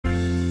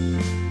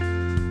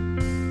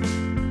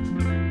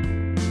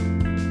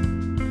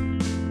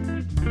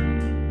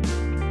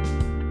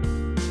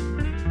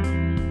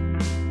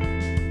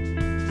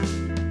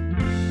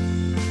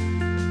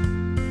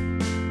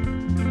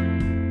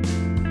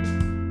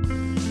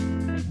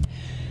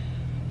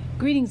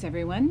Greetings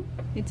everyone,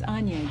 it's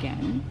Anya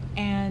again,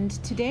 and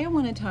today I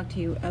want to talk to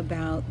you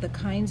about the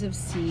kinds of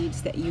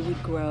seeds that you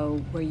would grow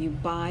where you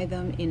buy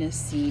them in a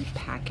seed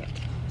packet.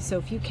 So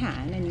if you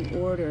can and you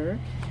order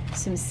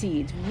some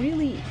seeds,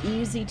 really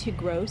easy to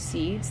grow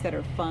seeds that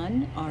are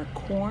fun are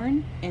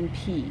corn and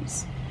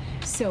peas.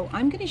 So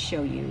I'm going to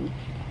show you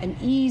an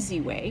easy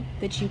way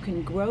that you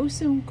can grow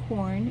some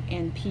corn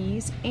and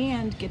peas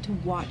and get to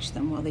watch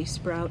them while they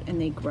sprout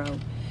and they grow.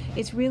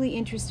 It's really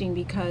interesting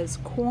because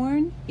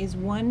corn is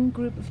one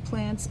group of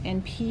plants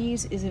and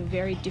peas is a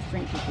very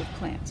different group of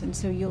plants. And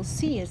so you'll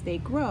see as they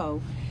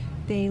grow,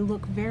 they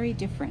look very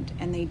different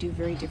and they do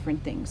very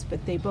different things,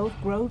 but they both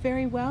grow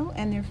very well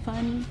and they're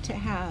fun to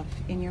have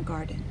in your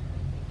garden.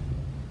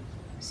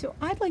 So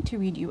I'd like to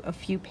read you a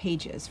few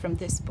pages from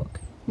this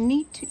book,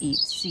 Neat to Eat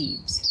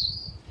Seeds.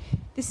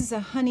 This is a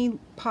Honey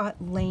Pot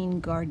Lane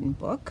garden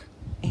book,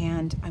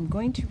 and I'm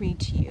going to read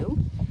to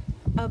you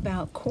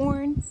about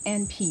corn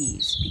and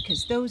peas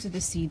because those are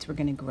the seeds we're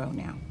going to grow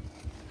now.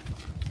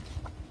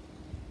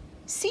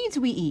 Seeds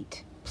we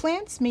eat.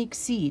 Plants make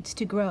seeds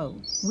to grow.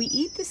 We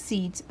eat the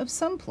seeds of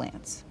some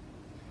plants.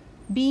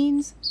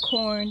 Beans,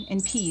 corn,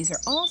 and peas are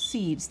all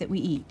seeds that we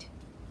eat.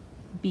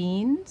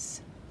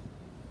 Beans,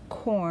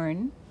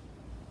 corn,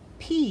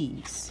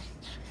 peas.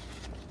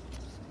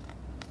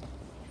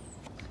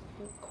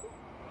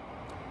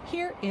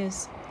 Here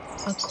is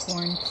a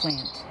corn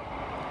plant.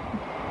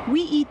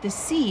 We eat the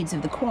seeds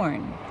of the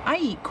corn. I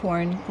eat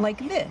corn like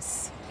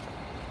this.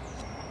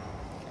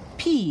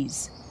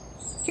 Peas.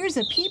 Here's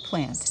a pea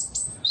plant.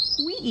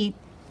 We eat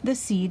the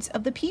seeds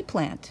of the pea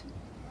plant.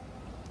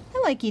 I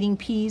like eating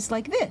peas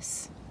like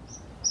this.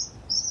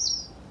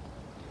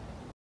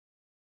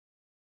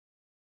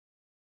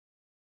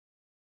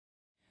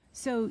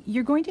 So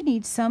you're going to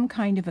need some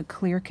kind of a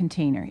clear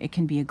container. It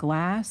can be a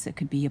glass, it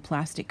could be a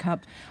plastic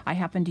cup. I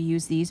happen to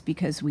use these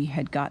because we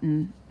had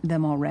gotten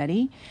them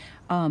already.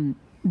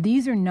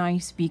 These are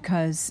nice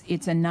because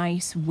it's a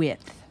nice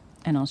width,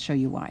 and I'll show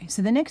you why.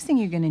 So the next thing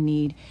you're going to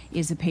need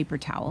is a paper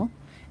towel,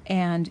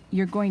 and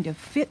you're going to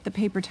fit the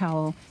paper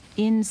towel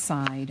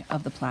inside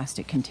of the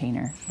plastic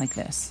container like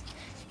this.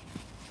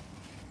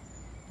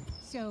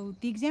 So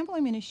the example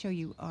I'm going to show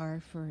you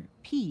are for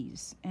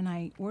peas, and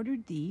I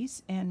ordered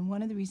these, and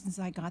one of the reasons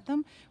I got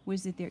them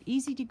was that they're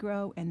easy to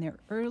grow and they're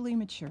early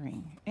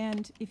maturing.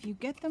 And if you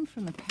get them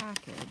from a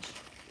package,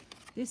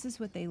 this is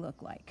what they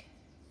look like.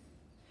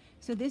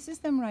 So this is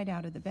them right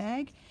out of the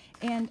bag,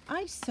 and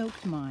I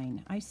soaked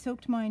mine. I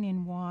soaked mine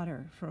in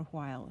water for a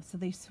while so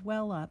they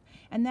swell up,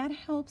 and that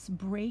helps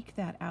break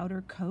that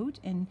outer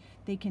coat and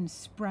they can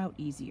sprout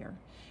easier.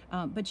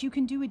 But you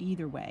can do it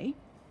either way.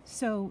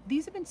 So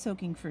these have been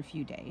soaking for a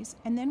few days,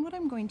 and then what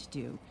I'm going to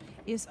do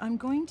is I'm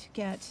going to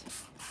get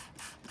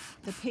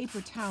the paper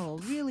towel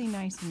really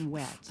nice and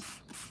wet.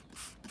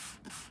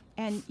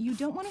 And you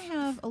don't want to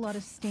have a lot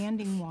of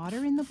standing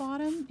water in the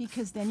bottom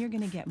because then you're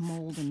going to get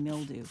mold and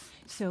mildew.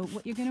 So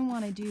what you're going to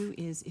want to do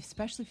is,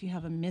 especially if you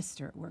have a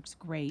mister, it works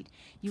great.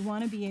 You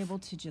want to be able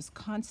to just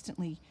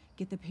constantly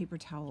get the paper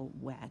towel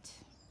wet.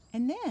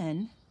 And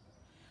then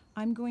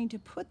I'm going to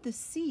put the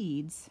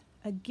seeds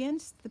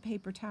against the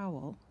paper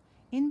towel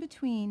in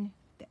between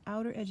the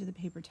outer edge of the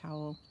paper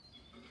towel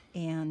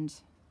and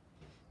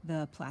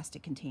the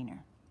plastic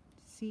container.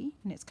 See?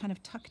 And it's kind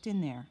of tucked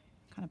in there.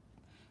 Kind of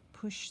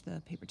push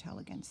the paper towel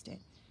against it.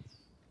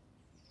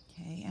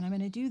 Okay, and I'm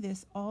going to do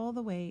this all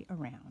the way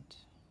around.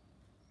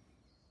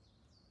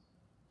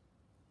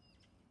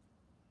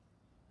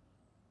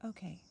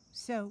 Okay,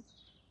 so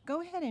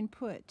go ahead and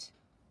put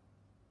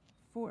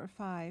 4 or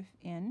 5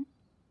 in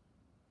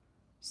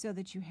so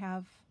that you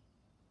have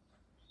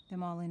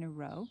them all in a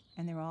row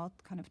and they're all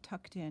kind of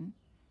tucked in.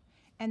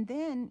 And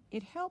then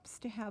it helps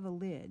to have a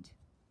lid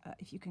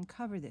if you can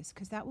cover this,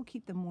 because that will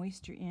keep the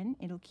moisture in.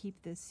 It'll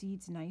keep the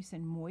seeds nice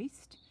and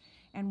moist.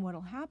 And what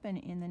will happen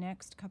in the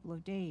next couple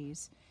of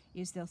days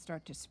is they'll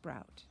start to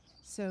sprout.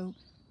 So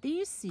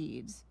these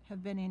seeds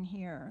have been in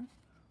here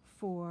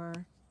for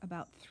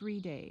about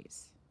 3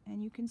 days.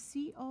 And you can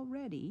see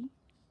already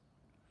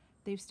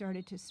they've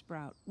started to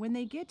sprout. When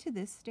they get to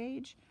this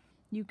stage,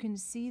 you can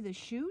see the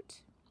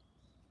shoot,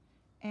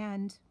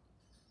 and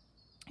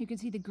you can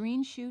see the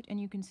green shoot,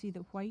 and you can see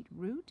the white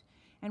root.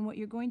 And what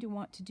you're going to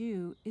want to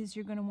do is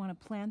you're going to want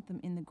to plant them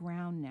in the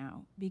ground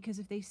now, because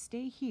if they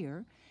stay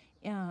here,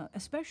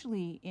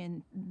 especially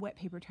in wet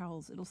paper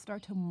towels, it'll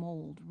start to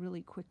mold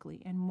really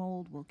quickly, and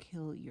mold will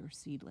kill your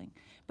seedling.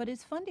 But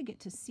it's fun to get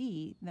to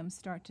see them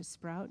start to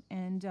sprout,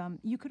 and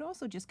you could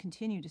also just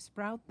continue to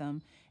sprout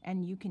them,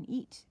 and you can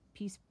eat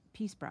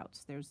pea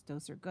sprouts.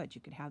 Those are good. You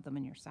could have them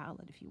in your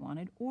salad if you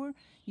wanted, or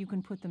you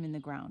can put them in the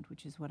ground,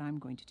 which is what I'm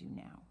going to do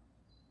now.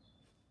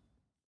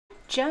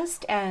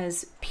 Just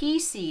as pea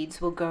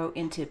seeds will go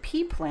into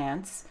pea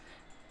plants,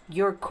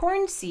 your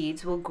corn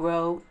seeds will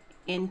grow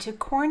into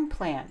corn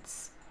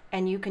plants.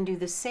 And you can do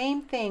the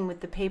same thing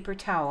with the paper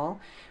towel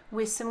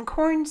with some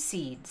corn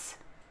seeds.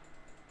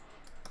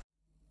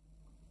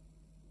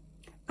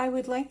 I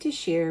would like to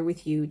share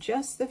with you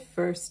just the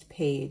first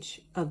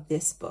page of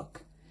this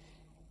book.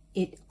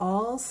 It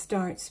all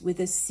starts with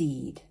a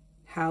seed,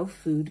 how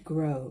food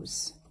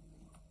grows.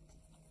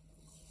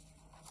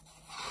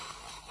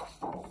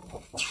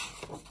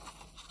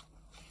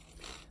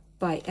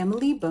 By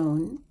Emily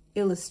Bone,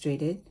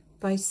 illustrated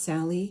by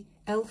Sally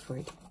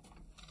Elford.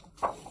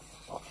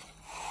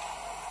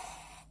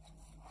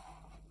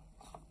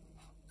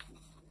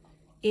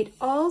 It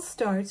all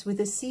starts with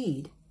a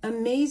seed.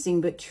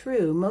 Amazing but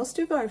true, most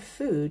of our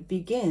food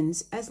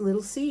begins as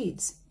little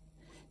seeds.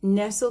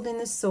 Nestled in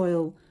the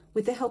soil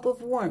with the help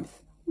of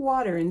warmth,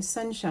 water, and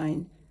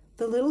sunshine,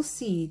 the little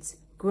seeds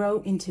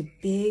grow into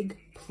big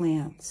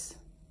plants.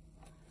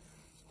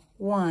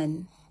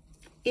 1.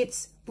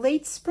 It's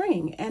late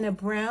spring and a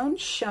brown,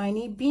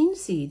 shiny bean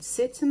seed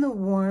sits in the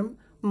warm,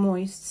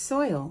 moist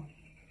soil.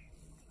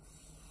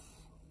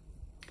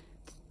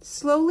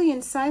 Slowly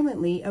and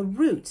silently, a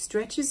root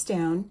stretches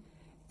down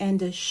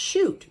and a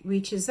shoot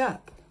reaches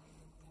up.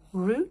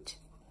 Root,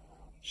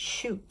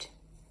 shoot.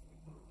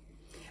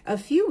 A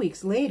few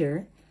weeks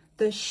later,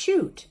 the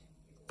shoot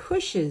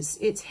pushes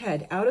its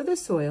head out of the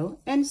soil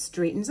and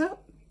straightens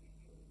up.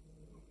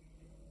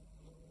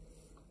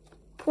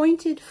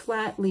 Pointed,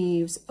 flat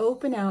leaves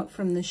open out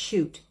from the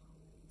shoot.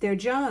 Their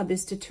job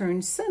is to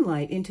turn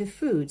sunlight into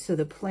food so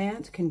the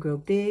plant can grow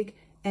big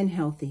and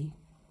healthy.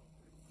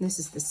 This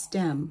is the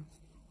stem.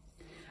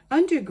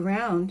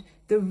 Underground,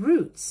 the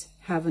roots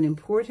have an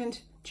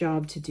important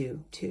job to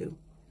do, too.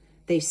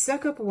 They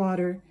suck up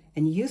water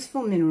and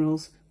useful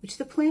minerals which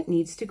the plant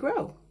needs to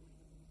grow.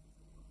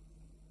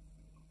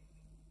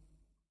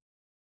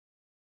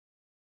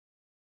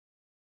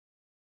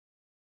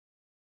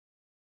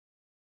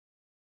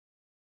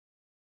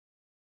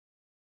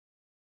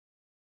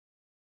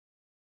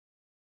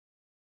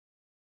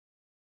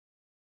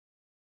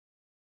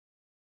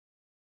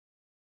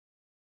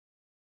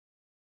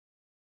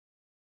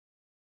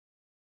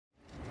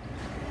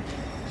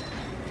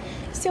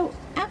 So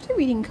after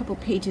reading a couple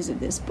pages of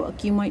this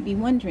book, you might be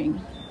wondering,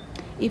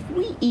 if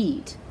we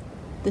eat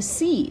the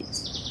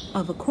seeds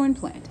of a corn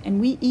plant and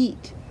we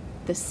eat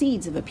the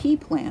seeds of a pea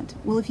plant,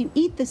 well, if you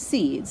eat the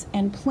seeds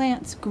and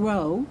plants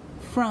grow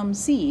from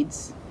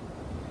seeds,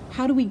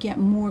 how do we get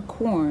more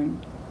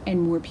corn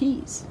and more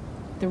peas?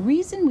 The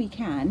reason we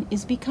can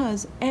is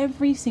because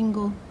every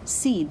single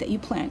seed that you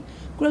plant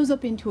grows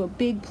up into a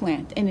big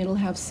plant, and it'll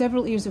have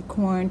several ears of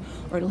corn,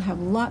 or it'll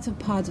have lots of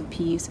pods of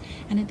peas,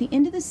 and at the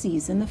end of the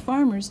season, the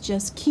farmers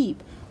just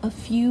keep a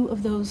few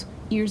of those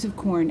ears of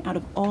corn out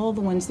of all the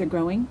ones they're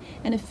growing,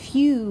 and a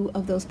few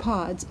of those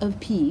pods of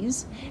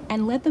peas,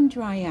 and let them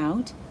dry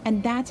out,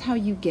 and that's how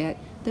you get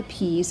the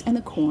peas and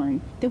the corn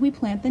that we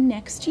plant the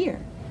next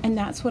year. And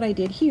that's what I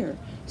did here.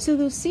 So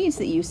those seeds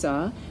that you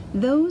saw,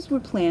 those were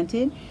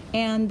planted,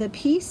 and the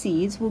pea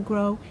seeds will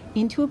grow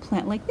into a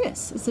plant like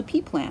this. It's a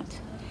pea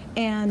plant.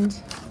 And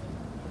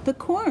the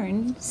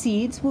corn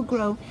seeds will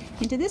grow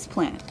into this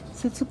plant.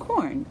 So it's a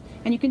corn.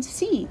 And you can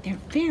see they're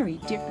very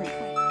different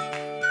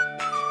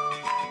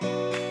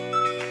plants.